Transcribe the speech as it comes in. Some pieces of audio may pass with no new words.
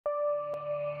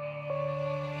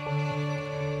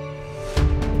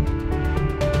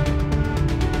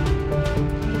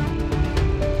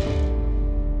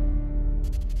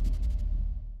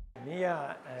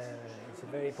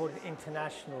important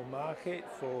international market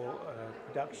for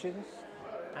productions,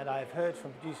 and I've heard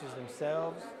from producers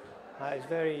themselves it's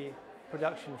very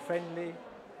production friendly.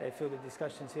 They feel the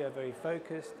discussions here are very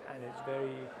focused, and it's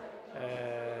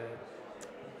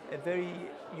a very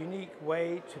unique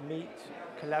way to meet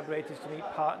collaborators, to meet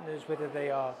partners, whether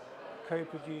they are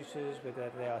co-producers,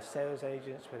 whether they are sales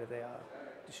agents, whether they are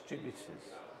distributors.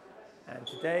 And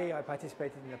today I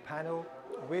participated in a panel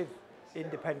with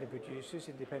independent producers,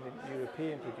 independent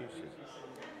European producers,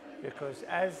 because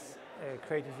as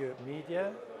Creative Europe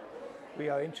Media, we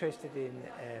are interested in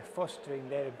fostering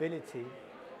their ability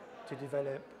to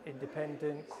develop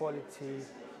independent, quality,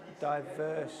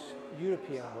 diverse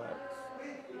European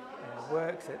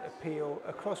works that appeal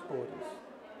across borders,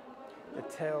 that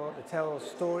tell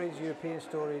stories, European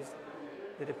stories,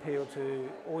 that appeal to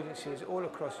audiences all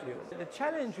across Europe. The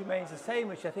challenge remains the same,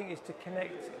 which I think is to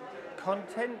connect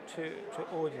content to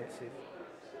audiences.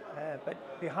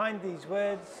 But behind these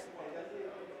words,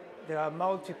 there are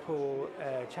multiple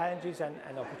challenges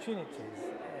and opportunities.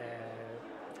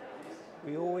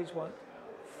 We always want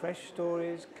fresh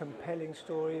stories, compelling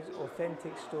stories,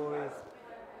 authentic stories.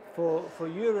 For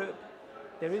Europe,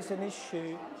 there is an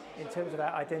issue in terms of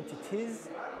our identities,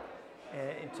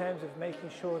 in terms of making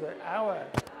sure that our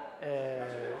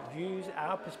views,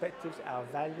 our perspectives, our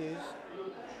values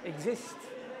exist,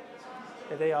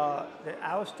 that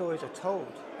our stories are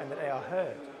told and that they are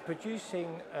heard.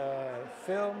 Producing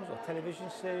films or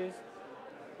television series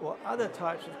or other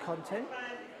types of content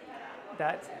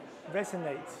that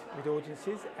resonate with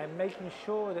audiences, and making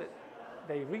sure that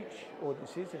they reach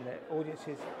audiences and that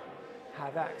audiences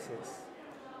have access.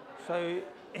 So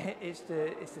it's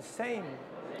the same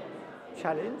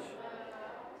challenge,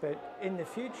 but in the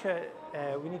future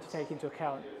we need to take into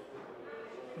account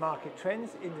market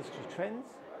trends, industry trends.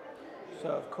 So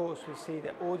of course we see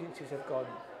that audiences have gone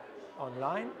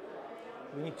online.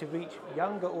 We need to reach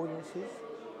younger audiences.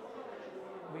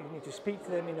 We need to speak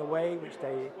to them in a way which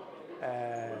they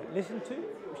listen to,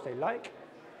 which they like.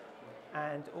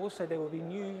 And also there will be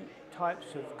new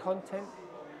types of content.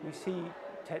 We see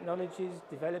technologies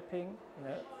developing.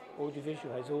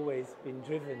 Audiovisual has always been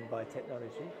driven by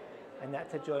technology, and that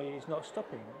technology is not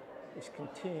stopping. It's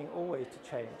continuing always to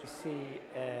change. We see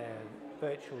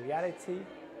virtual reality,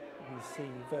 we see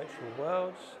virtual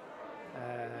worlds.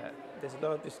 There's a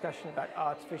lot of discussion about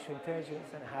artificial intelligence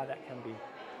and how that can be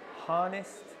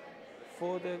harnessed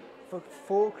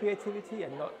for creativity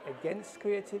and not against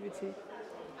creativity.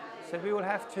 So we will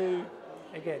have to,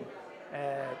 again,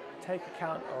 take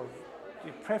account of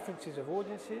the preferences of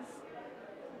audiences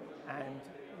and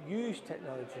use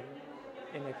technology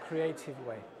in a creative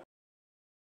way.